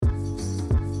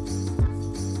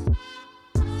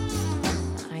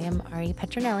Ari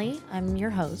Petronelli. I'm your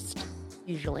host,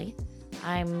 usually.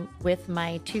 I'm with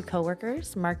my two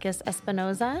coworkers, Marcus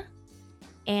Espinoza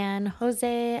and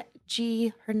Jose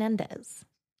G. Hernandez.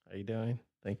 How you doing?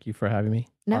 Thank you for having me.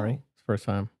 No. Ari, it's first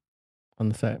time on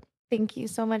the set. Thank you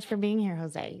so much for being here,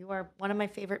 Jose. You are one of my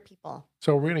favorite people.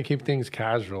 So we're going to keep things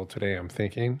casual today, I'm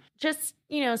thinking. Just,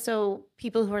 so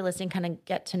people who are listening kind of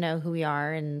get to know who we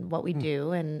are and what we do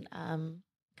and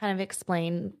kind of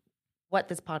explain what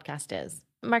this podcast is.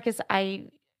 Marcus, I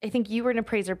think you were an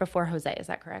appraiser before Jose. Is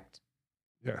that correct?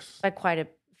 Yes. By quite a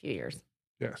few years.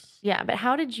 Yes. Yeah, but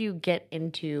how did you get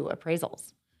into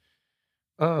appraisals?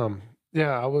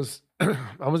 Yeah, I was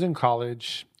I was in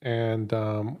college, and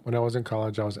when I was in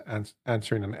college, I was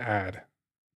answering an ad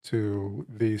to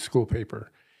the school paper,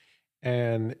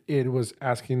 and it was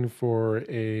asking for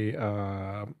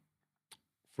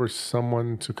for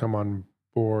someone to come on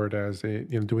board as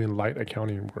doing light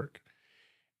accounting work,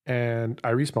 and I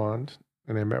respond,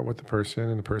 and I met with the person,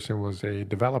 and the person was a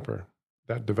developer.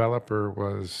 That developer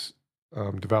was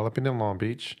developing in Long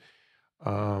Beach.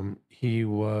 He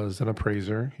was an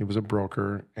appraiser, he was a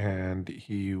broker, and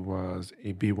he was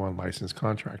a B1 licensed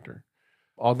contractor.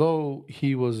 Although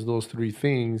he was those three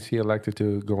things, he elected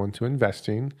to go into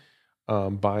investing,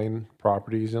 buying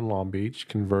properties in Long Beach,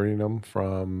 converting them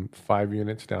from 5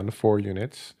 units down to 4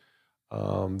 units.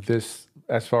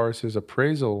 As far as his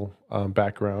appraisal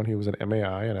background, he was an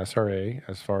MAI, an SRA.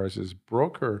 As far as his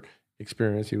broker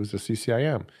experience, he was a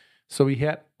CCIM. So he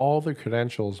had all the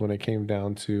credentials when it came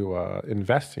down to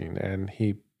investing, and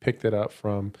he picked it up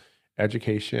from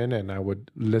education. And I would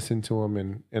listen to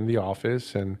him in the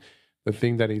office, and the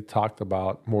thing that he talked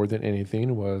about more than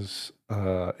anything was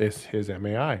is his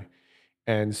MAI.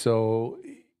 And so,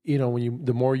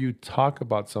 the more you talk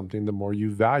about something, the more you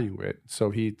value it. So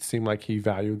he seemed like he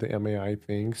valued the MAI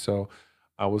thing. So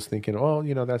I was thinking,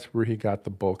 that's where he got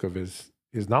the bulk of his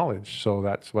knowledge. So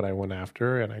that's what I went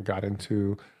after, and I got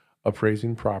into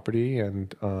appraising property,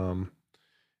 and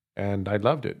I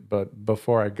loved it. But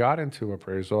before I got into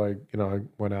appraisal, I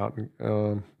went out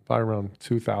and probably around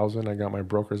 2000, I got my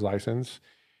broker's license,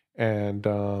 and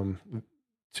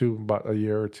about a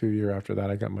year or 2 years after that,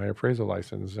 I got my appraisal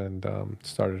license and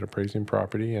started appraising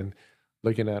property and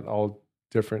looking at all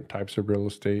different types of real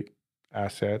estate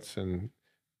assets and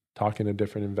talking to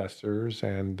different investors,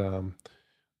 and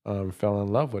fell in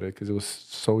love with it because it was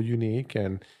so unique,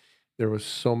 and there was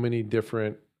so many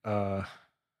different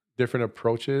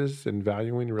approaches in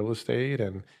valuing real estate,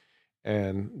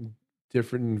 and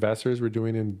different investors were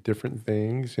doing in different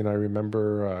things. And I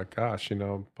remember,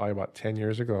 probably about 10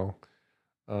 years ago,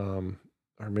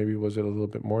 or maybe was it a little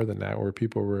bit more than that, where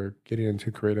people were getting into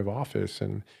creative office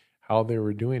and how they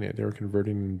were doing it. They were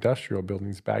converting industrial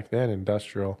buildings. Back then,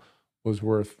 industrial was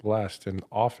worth less than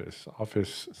office.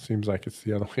 Office seems like it's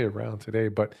the other way around today,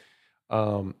 but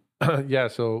yeah,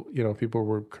 so people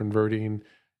were converting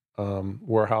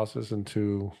warehouses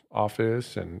into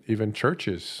office, and even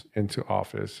churches into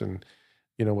office, and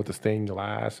with the stained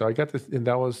glass. So I got this, and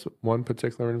that was one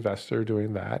particular investor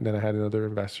doing that. And then I had other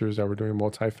investors that were doing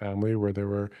multifamily, where they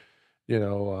were,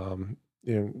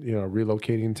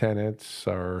 relocating tenants,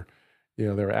 or they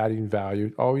were adding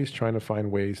value, always trying to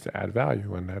find ways to add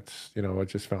value. And that's, I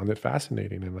just found it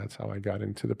fascinating, and that's how I got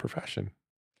into the profession.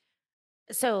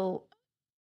 So,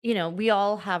 we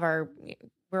all have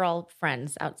we're all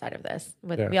friends outside of this.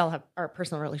 We all have our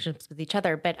personal relationships with each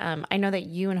other. But I know that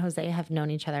you and Jose have known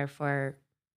each other for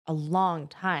a long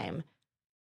time.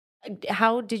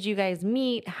 How did you guys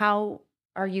meet? How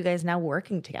are you guys now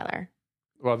working together?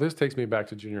 Well, this takes me back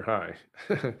to junior high.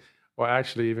 Well,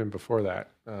 actually, even before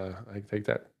that, I take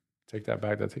that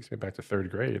back. That takes me back to third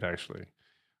grade, actually.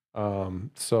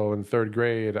 So in third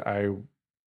grade, I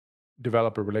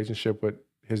developed a relationship with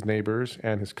his neighbors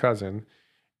and his cousin,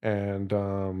 and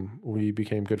we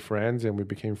became good friends. And we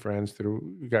became friends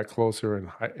we got closer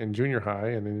in junior high,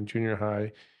 and then in junior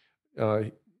high,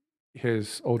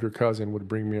 his older cousin would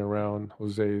bring me around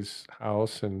Jose's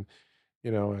house, and I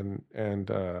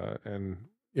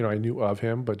knew of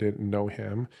him but didn't know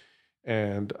him.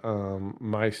 And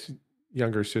my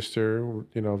younger sister,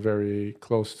 very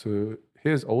close to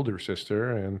his older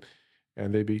sister, and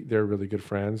they're really good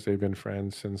friends. They've been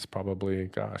friends since probably,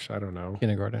 gosh, I don't know,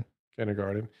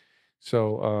 kindergarten.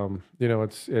 So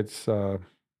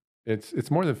it's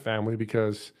more than family,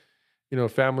 because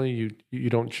family you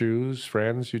don't choose,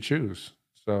 friends you choose.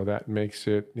 So that makes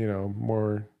it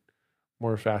more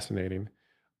fascinating.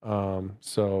 And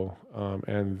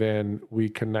then we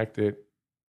connected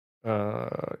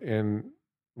in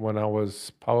when I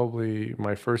was probably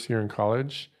my first year in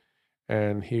college,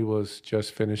 and he was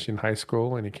just finishing high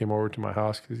school, and he came over to my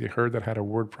house because he heard that I had a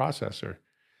word processor,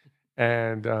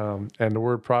 and the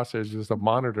word processor is just a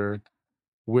monitor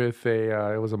with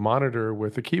it was a monitor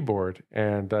with a keyboard,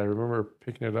 and I remember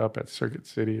picking it up at Circuit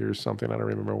City or something. I don't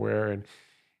remember where,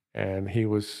 and he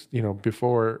was,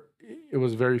 before it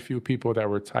was very few people that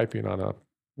were typing on a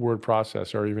word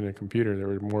processor or even a computer. There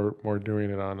were more doing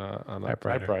it on a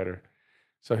typewriter.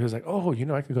 So he was like, "Oh,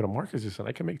 I can go to Marcus's and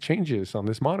I can make changes on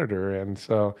this monitor." And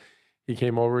so he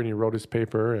came over and he wrote his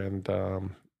paper and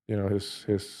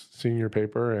his senior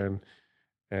paper,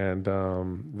 and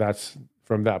that's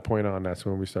from that point on. That's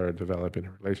when we started developing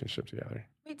a relationship together.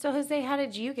 Wait, so Jose, how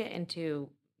did you get into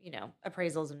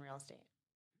appraisals and real estate?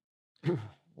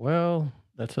 Well,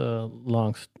 that's a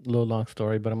little long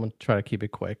story, but I'm going to try to keep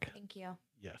it quick. Thank you.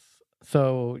 Yes.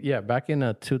 So, yeah, back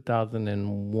in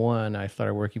 2001, I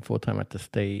started working full-time at the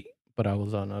state, but I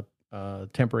was on a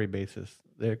temporary basis.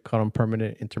 They call them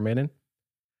permanent intermittent.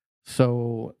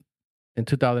 So in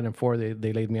 2004,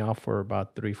 they laid me off for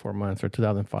about 3-4 months, or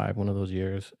 2005, one of those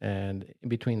years. And in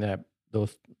between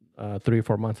those 3 or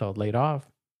 4 months I was laid off,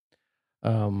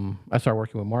 I started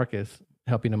working with Marcus,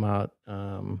 helping him out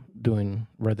doing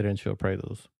residential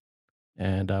appraisals.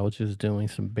 And I was just doing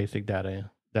some basic data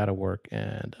work.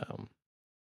 And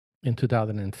in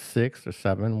 2006 or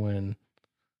 7, when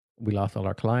we lost all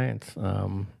our clients,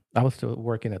 I was still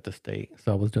working at the state.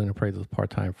 So I was doing appraisals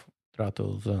part-time throughout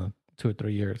those 2 or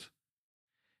 3 years.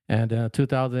 And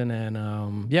 2000 and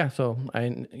so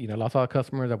I lost all the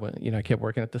customers. I kept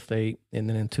working at the state, and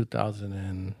then in 2000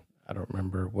 and I don't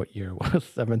remember what year it was,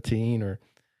 17 or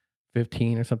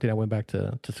 15 or something, I went back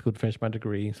to school to finish my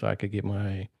degree so I could get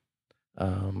my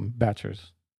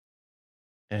bachelor's.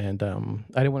 And I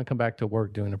didn't want to come back to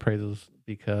work doing appraisals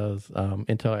because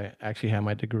until I actually had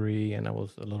my degree and I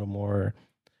was a little more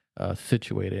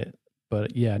situated.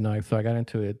 But yeah, no, so I got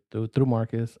into it through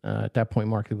Marcus. At that point,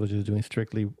 Marcus was just doing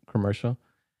strictly commercial.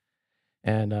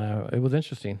 And it was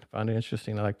interesting. Found it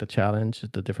interesting. I like the challenge,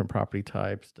 the different property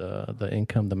types, the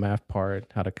income, the math part,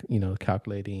 how to,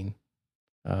 calculating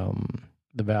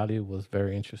the value was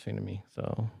very interesting to me.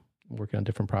 So working on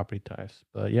different property types.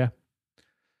 But yeah.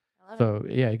 So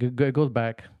yeah, it goes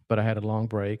back, but I had a long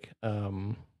break.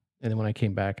 And then when I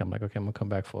came back, I'm like, okay, I'm gonna come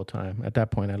back full time. At that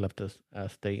point, I left the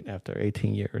state after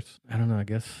 18 years. I don't know, I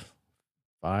guess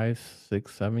 5,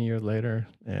 6, 7 years later,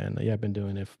 and yeah, I've been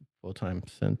doing it full time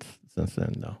since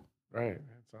then, though. Right,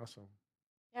 that's awesome.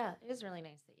 Yeah, it is really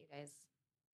nice that you guys.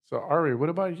 So Ari, what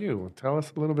about you? Tell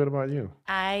us a little bit about you.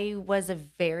 I was a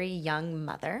very young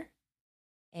mother,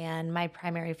 and my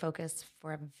primary focus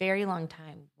for a very long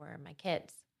time were my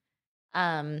kids.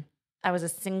 I was a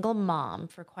single mom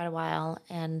for quite a while,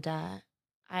 and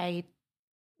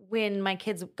when my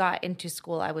kids got into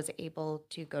school, I was able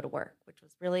to go to work, which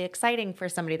was really exciting for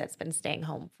somebody that's been staying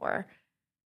home for,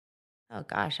 oh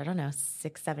gosh, I don't know,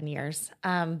 6, 7 years.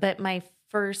 But my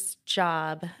first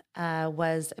job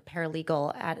was a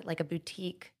paralegal at like a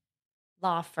boutique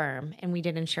law firm, and we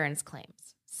did insurance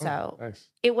claims. So nice.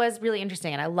 It was really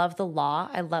interesting, and I love the law.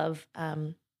 I love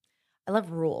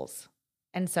rules,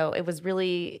 and so it was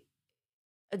really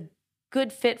a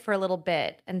good fit for a little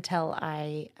bit until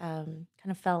I kind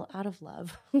of fell out of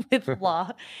love with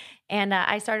law. And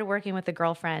I started working with a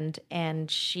girlfriend,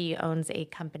 and she owns a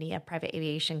company, a private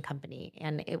aviation company.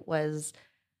 And it was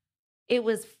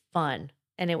fun,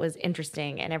 and it was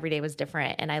interesting, and every day was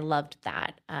different. And I loved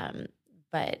that.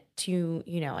 But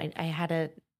I had to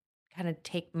kind of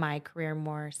take my career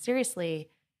more seriously.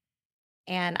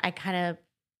 And I kind of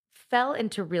fell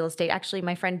into real estate. Actually,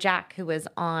 my friend Jack, who was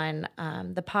on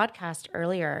the podcast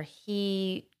earlier,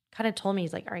 he kind of told me,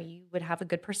 he's like, you would have a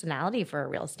good personality for a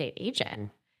real estate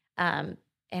agent. And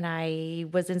I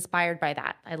was inspired by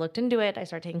that. I looked into it. I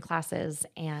started taking classes,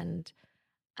 and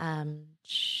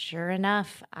sure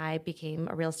enough, I became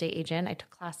a real estate agent. I took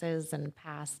classes and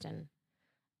passed, and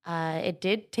it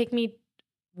did take me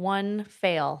one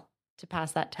fail to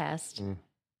pass that test,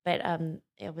 but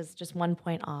it was just 1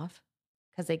 point off,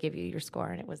 because they give you your score,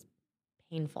 and it was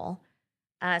painful.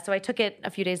 So I took it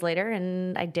a few days later,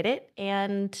 and I did it.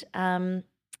 And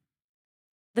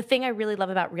the thing I really love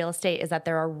about real estate is that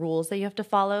there are rules that you have to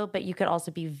follow, but you could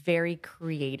also be very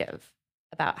creative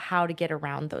about how to get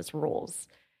around those rules.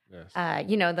 Yes.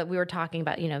 That we were talking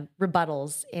about,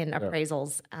 rebuttals in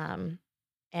appraisals,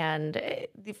 and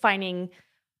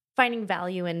finding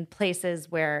value in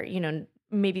places where,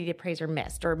 maybe the appraiser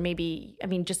missed, or maybe,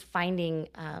 just finding,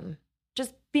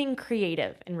 just being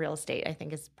creative in real estate, I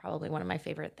think, is probably one of my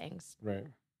favorite things. Right.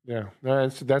 Yeah. No,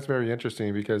 that's very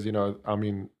interesting because,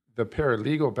 the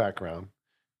paralegal background,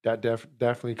 that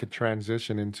definitely could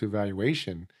transition into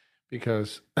valuation,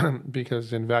 because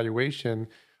because in valuation,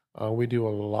 we do a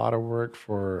lot of work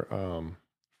for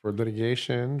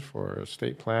litigation, for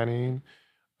estate planning,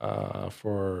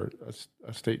 for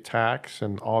estate tax,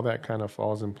 and all that kind of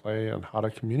falls in play on how to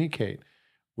communicate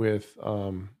with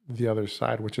the other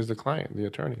side, which is the client, the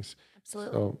attorneys.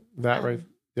 Absolutely. So that right,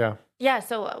 yeah. Yeah.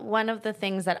 So one of the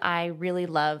things that I really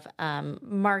love,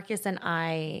 Marcus and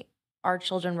I, our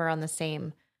children were on the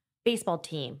same baseball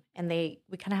team, and we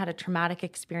kind of had a traumatic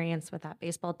experience with that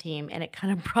baseball team, and it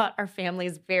kind of brought our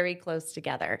families very close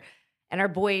together. And our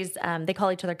boys, they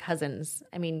call each other cousins.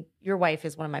 I mean, your wife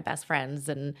is one of my best friends,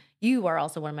 and you are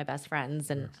also one of my best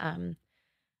friends. And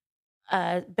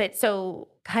but so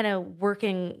kind of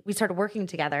we started working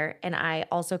together, and I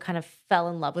also kind of fell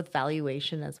in love with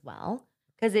valuation as well,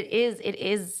 because it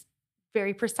is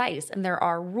very precise, and there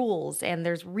are rules and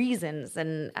there's reasons,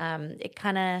 and it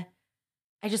kind of,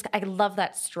 I love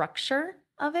that structure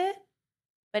of it,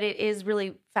 but it is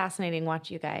really fascinating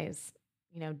watch you guys,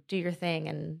 do your thing,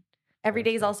 and every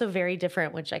day is also very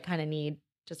different, which I kind of need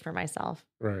just for myself.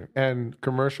 Right. And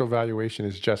commercial valuation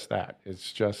is just that.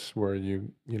 It's just where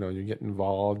you get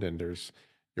involved, and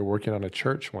you're working on a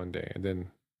church one day, and then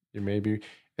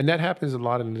and that happens a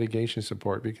lot in litigation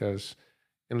support, because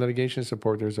in litigation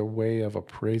support, there's a way of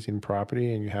appraising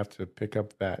property, and you have to pick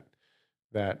up that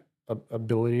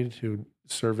ability to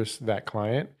service that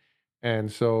client.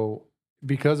 And so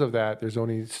because of that, there's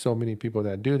only so many people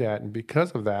that do that. And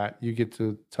because of that, you get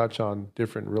to touch on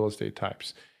different real estate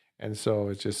types. And so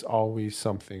it's just always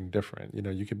something different.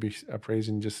 You could be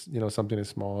appraising just, something as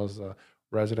small as a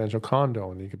residential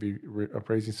condo, and you could be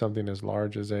appraising something as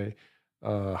large as a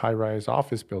high-rise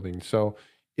office building. So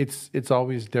it's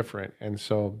always different. And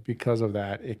so because of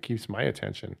that, it keeps my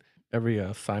attention. Every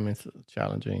assignment's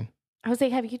challenging. Jose,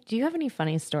 do you have any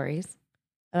funny stories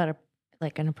about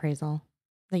an appraisal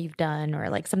that you've done, or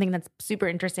like something that's super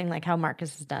interesting, like how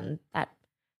Marcus has done that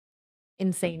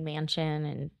insane mansion?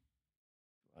 And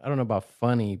I don't know about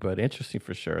funny, but interesting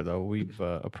for sure. Though we've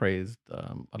appraised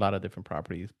a lot of different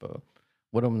properties, but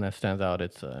one of them that stands out,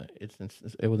 it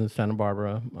was in Santa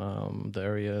Barbara. The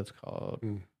area is called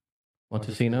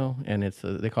Montesino, and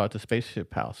they call it the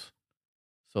Spaceship House.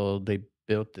 So they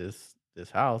built this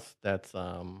house that's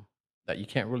that you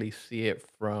can't really see it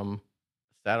from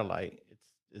satellite.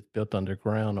 It's built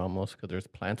underground almost, because there's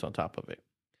plants on top of it,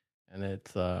 and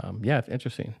it's it's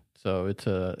interesting. So it's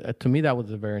to me, that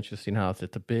was a very interesting house.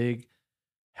 It's a big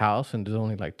house, and there's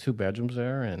only like 2 bedrooms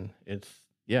there, and it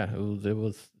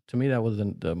was to me, that was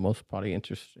the most probably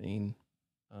interesting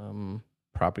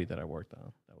property that I worked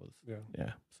on. That was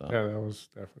so that was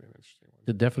definitely an interesting one.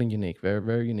 It's definitely unique, very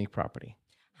very unique property.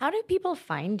 How do people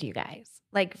find you guys,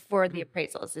 like, for the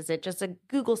appraisals? Is it just a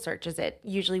Google search? Is it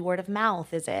usually word of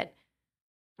mouth? Is it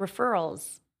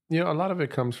referrals? A lot of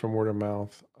it comes from word of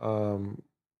mouth,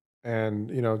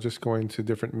 and just going to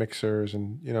different mixers,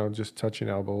 and just touching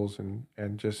elbows,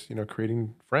 and just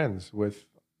creating friends with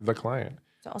the client.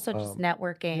 So also just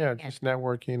networking. Yeah, just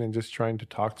networking, and just trying to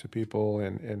talk to people,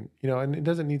 and it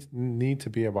doesn't need to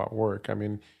be about work. I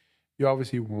mean, you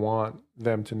obviously want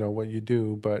them to know what you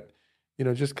do, but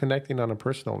just connecting on a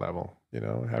personal level,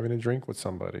 having a drink with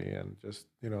somebody, and just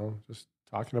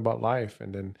talking about life,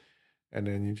 and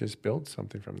then you just build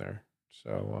something from there.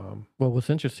 So, well, what's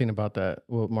interesting about that,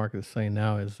 what Mark is saying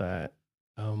now, is that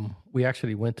we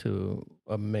actually went to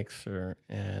a mixer,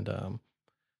 and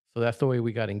so that's the way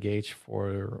we got engaged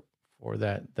for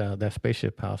that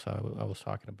spaceship house I was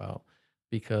talking about,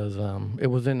 because it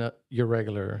was in your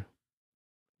regular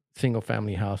single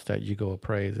family house that you go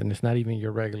appraise, and it's not even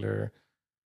your regular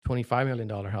 $25 million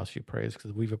house you appraise,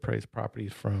 because we've appraised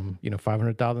properties from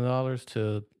 $500,000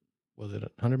 to, was it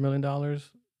 $100 million?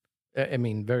 I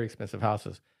mean, very expensive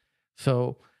houses.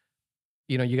 So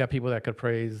you got people that could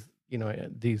appraise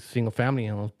these single family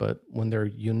homes, but when they're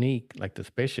unique, like the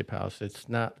spaceship house, it's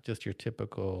not just your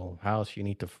typical house. You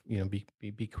need to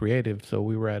be creative. So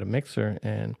we were at a mixer,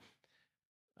 and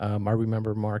I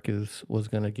remember Marcus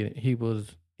he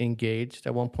was engaged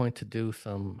at one point to do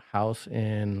some house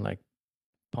in like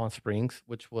Palm Springs,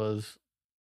 which was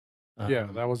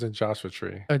that was in Joshua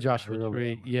Tree. Joshua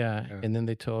Tree, yeah. And then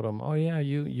they told him, "Oh yeah,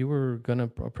 you were gonna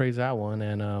appraise that one,"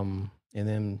 and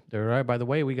then they're right. By the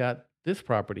way, we got this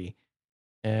property,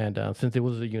 and since it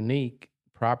was a unique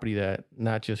property that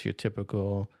not just your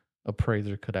typical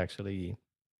appraiser could actually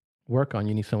work on,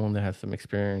 you need someone that has some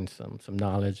experience, some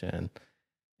knowledge, and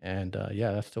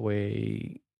that's the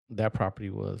way that property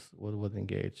was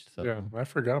engaged. So Yeah, I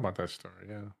forgot about that story.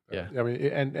 Yeah, yeah, I mean,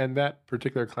 and that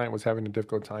particular client was having a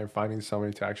difficult time finding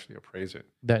somebody to actually appraise it.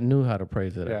 that knew how to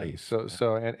praise it at Yeah. least.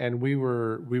 And we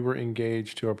were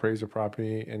engaged to appraise a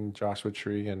property in Joshua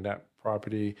Tree, and that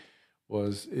property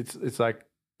was it's like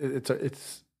it's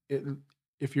it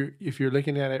if you're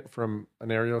looking at it from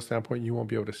an aerial standpoint, you won't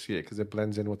be able to see it because it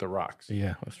blends in with the rocks.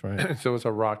 Yeah, that's right. So it's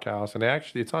a rock house, and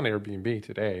actually it's on Airbnb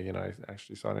today. I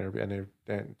actually saw an Airbnb,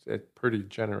 and it's pretty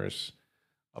generous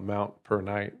amount per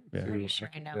night. Yeah. Pretty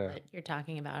sure I know what you're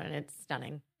talking about, and it's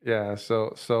stunning. Yeah.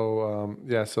 So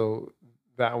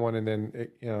that one, and then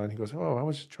and he goes, "Oh, I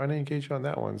was trying to engage you on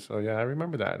that one." So yeah, I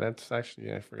remember that. That's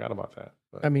actually I forgot about that.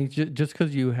 But I mean, just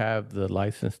because you have the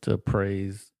license to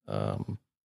appraise, a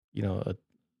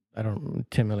I don't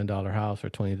 $10 million house or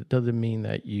 20, it doesn't mean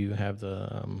that you have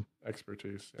the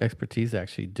expertise. expertise to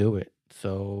actually do it.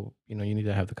 So you need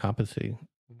to have the competency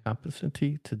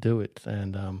to do it,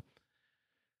 and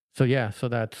so yeah, so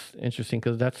that's interesting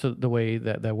because that's the way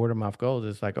that word of mouth goes.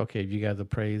 It's like, okay, you guys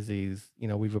appraise these,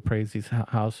 we've appraised these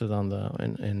houses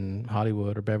in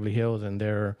Hollywood or Beverly Hills, and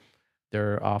they're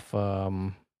off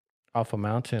off a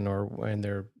mountain, and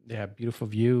they have beautiful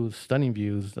views, stunning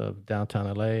views of downtown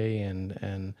LA,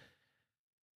 and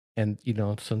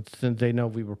since they know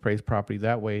we've appraised property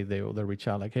that way, they'll reach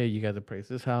out like, hey, you guys appraised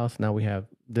this house. Now we have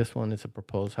this one. It's a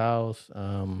proposed house.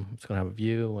 It's gonna have a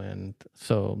view, and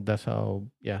so that's how.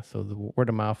 Yeah, so the word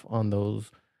of mouth on those,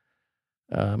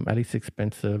 at least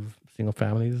expensive single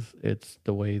families, it's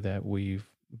the way that we've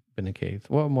been engaged.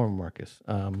 Well, more Marcus,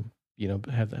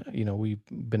 we've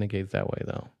been engaged that way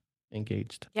though.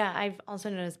 Engaged. Yeah, I've also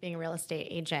noticed being a real estate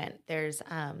agent, there's,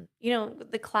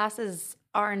 the classes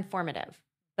are informative,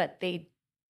 but they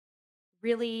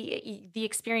really, the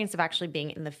experience of actually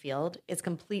being in the field is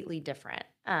completely different.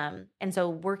 And so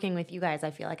working with you guys,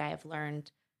 I feel like I have learned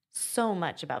so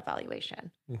much about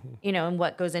valuation, and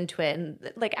what goes into it,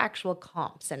 and like actual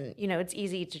comps. And, it's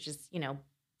easy to just,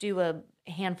 do a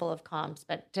handful of comps,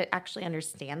 but to actually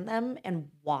understand them and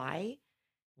why,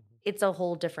 it's a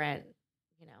whole different,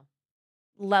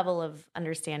 level of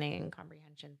understanding and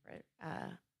comprehension for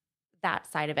that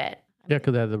side of it. Yeah,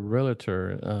 because as a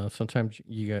realtor, sometimes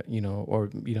you get,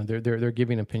 they're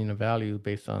giving opinion of value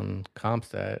based on comps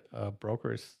that a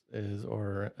broker is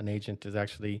or an agent is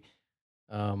actually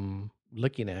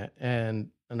looking at, and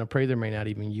an appraiser may not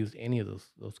even use any of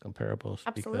those comparables.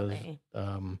 Absolutely.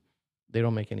 Because they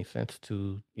don't make any sense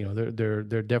to, they're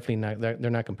definitely not, they're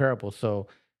not comparable. So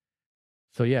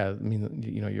yeah, I mean,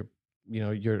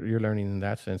 you're learning in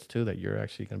that sense too, that you're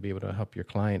actually going to be able to help your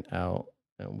client out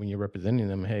when you're representing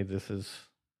them. Hey, this is,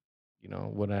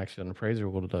 what actually an appraiser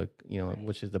will look, Right.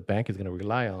 which is the bank is going to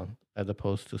rely on, as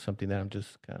opposed to something that I'm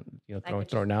just kind of,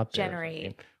 throwing out there.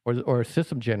 Generate. Or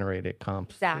system generated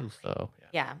comps. Exactly. Too, so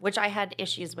Yeah, which I had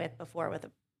issues with before with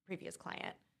a previous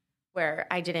client, where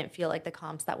I didn't feel like the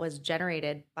comps that was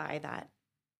generated by that,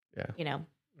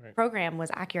 Right. program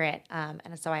was accurate.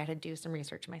 And so I had to do some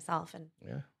research myself and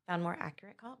found more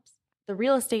accurate comps. The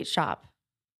real estate shop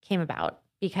came about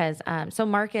because, so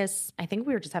Marcus, I think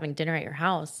we were just having dinner at your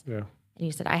house. Yeah. And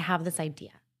you said, I have this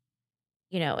idea.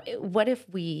 What if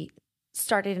we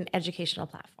started an educational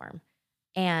platform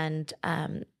and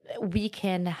we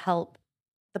can help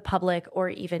the public or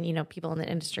even, people in the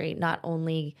industry not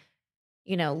only,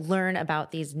 learn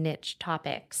about these niche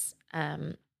topics,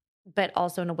 but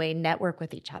also in a way network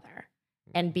with each other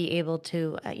and be able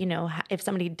to, if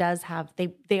somebody does have,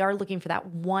 they are looking for that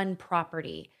one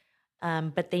property,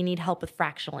 but they need help with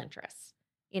fractional interests.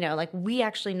 Like we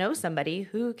actually know somebody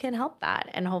who can help that.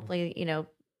 And hopefully,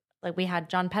 like we had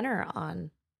John Penner on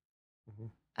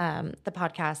the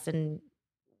podcast, and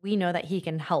we know that he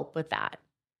can help with that.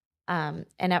 And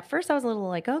at first I was a little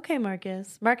like, okay,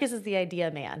 Marcus is the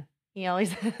idea man. He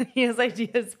always he has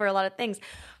ideas for a lot of things.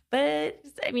 But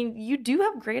I mean, you do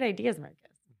have great ideas, Marcus.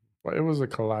 Well, it was a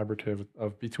collaborative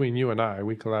of between you and I.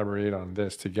 We collaborated on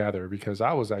this together because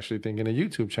I was actually thinking a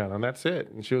YouTube channel, and that's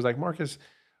it. And she was like, "Marcus,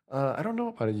 I don't know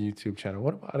about a YouTube channel.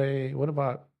 What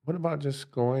about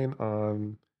just going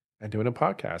on and doing a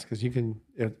podcast? Because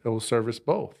it will service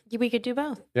both." We could do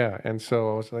both. Yeah, and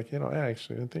so I was like, I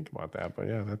actually didn't think about that, but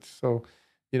yeah, that's so.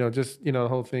 Just the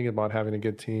whole thing about having a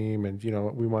good team, and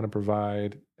we want to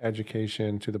provide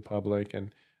education to the public,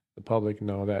 and the public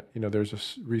know that there's a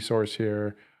resource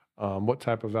here. What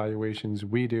type of valuations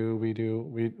we do? We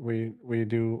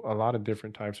do a lot of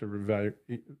different types of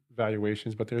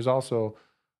valuations, but there's also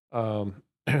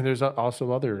there's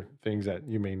also other things that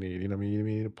you may need. You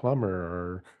need a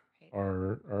plumber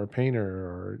or a painter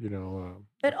or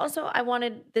But also, I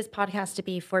wanted this podcast to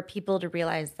be for people to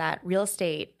realize that real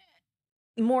estate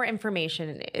more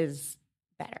information is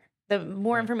better. The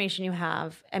more information you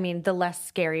have, I mean, the less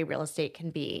scary real estate can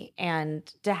be. And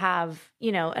to have,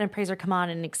 an appraiser come on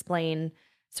and explain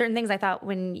certain things. I thought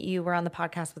when you were on the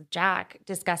podcast with Jack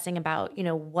discussing about,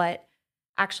 what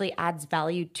actually adds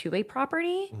value to a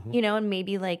property, and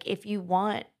maybe like if you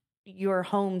want your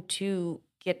home to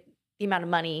get the amount of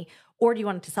money, or do you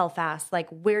want it to sell fast, like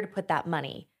where to put that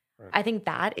money? Right. I think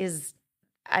that is,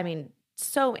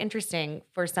 so interesting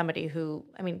for somebody who,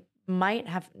 might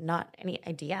have not any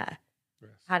idea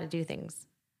how to do things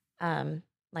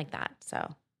like that.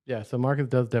 So yeah, so Marcus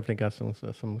does definitely got some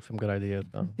good ideas.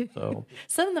 So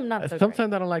some of them not. So sometimes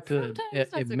great. I don't like to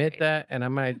admit that, and I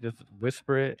might just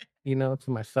whisper it, to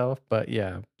myself. But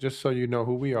yeah, just so you know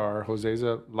who we are, Jose's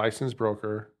a licensed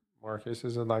broker. Marcus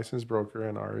is a licensed broker,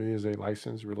 and Ari is a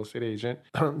licensed real estate agent.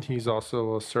 He's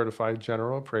also a certified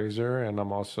general appraiser, and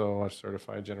I'm also a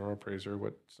certified general appraiser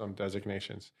with some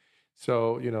designations.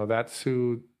 So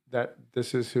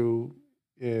this is who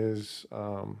is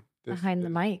behind the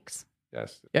mics.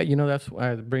 Yes. Yeah, that's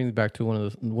why it brings back to one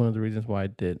of the reasons why I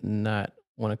did not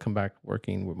want to come back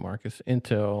working with Marcus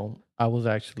until I was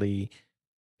able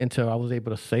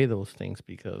to say those things,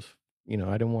 because I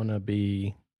didn't want to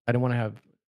have,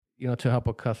 to help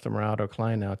a customer out or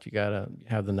client out, you gotta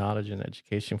have the knowledge and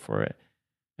education for it,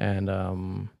 and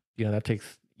that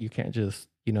takes, you can't just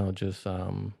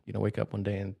wake up one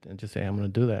day and just say I'm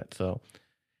going to do that. So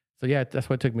yeah, that's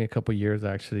why it took me a couple of years to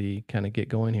actually kind of get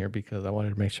going here, because I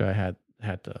wanted to make sure I had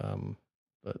the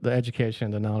education,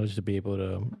 the knowledge to be able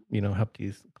to help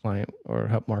these client or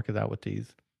help Marcus out with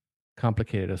these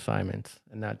complicated assignments,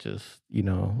 and not just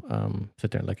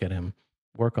sit there and look at him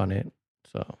work on it.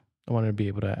 So I wanted to be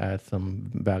able to add some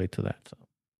value to that. So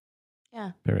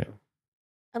yeah, period.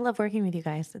 I love working with you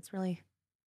guys. It's really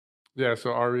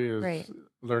so Ari is great.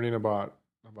 Learning about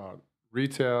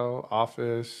retail,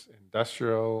 office,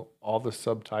 industrial, all the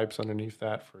subtypes underneath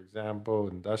that. For example,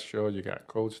 industrial, you got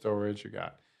cold storage, you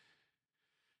got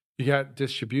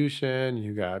distribution,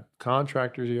 you got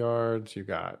contractors' yards, you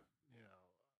got,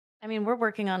 we're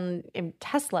working on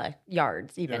Tesla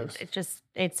yards even. Yes.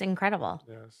 It's incredible.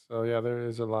 Yes. So yeah, there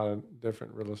is a lot of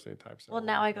different real estate types. Well,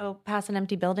 now I go past an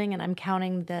empty building and I'm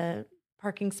counting the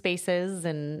parking spaces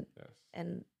and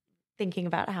thinking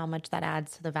about how much that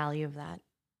adds to the value of that.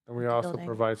 And we also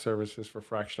provide services for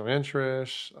fractional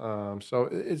interest. So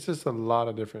it's just a lot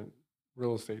of different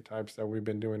real estate types that we've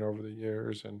been doing over the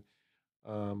years. And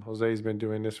Jose's been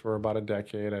doing this for about a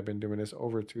decade. I've been doing this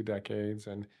over 2 decades.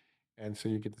 And so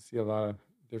you get to see a lot of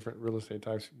different real estate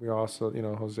types. We also,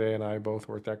 Jose and I both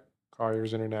worked at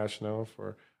Colliers International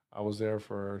I was there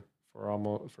for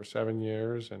 7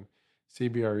 years, and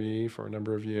CBRE for a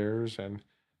number of years. And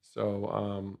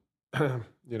so,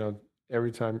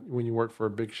 every time when you work for a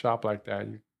big shop like that,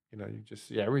 you just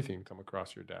see everything come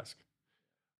across your desk.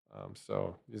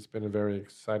 So it's been a very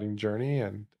exciting journey,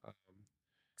 and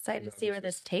excited to see where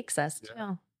this takes us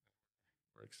too.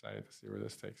 We're excited to see where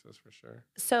this takes us for sure.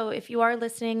 So if you are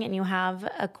listening and you have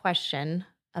a question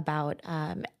about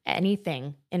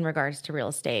anything in regards to real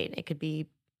estate, it could be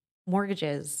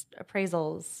mortgages,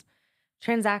 appraisals,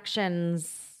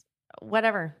 transactions,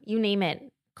 whatever, you name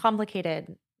it,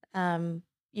 complicated. You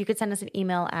could send us an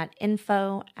email at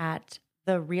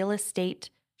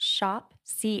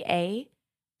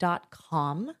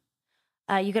info@therealestateshopca.com.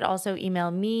 You could also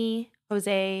email me,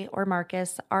 Jose or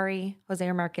Marcus, Ari, Jose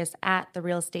or Marcus at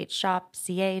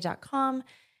therealestateshopca.com.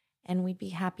 And we'd be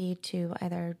happy to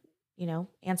either,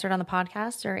 answer it on the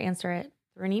podcast or answer it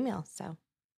through an email. So.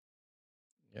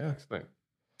 Yeah, excellent.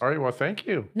 All right. Well, thank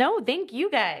you. No, thank you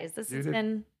guys. This has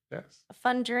been a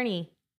fun journey.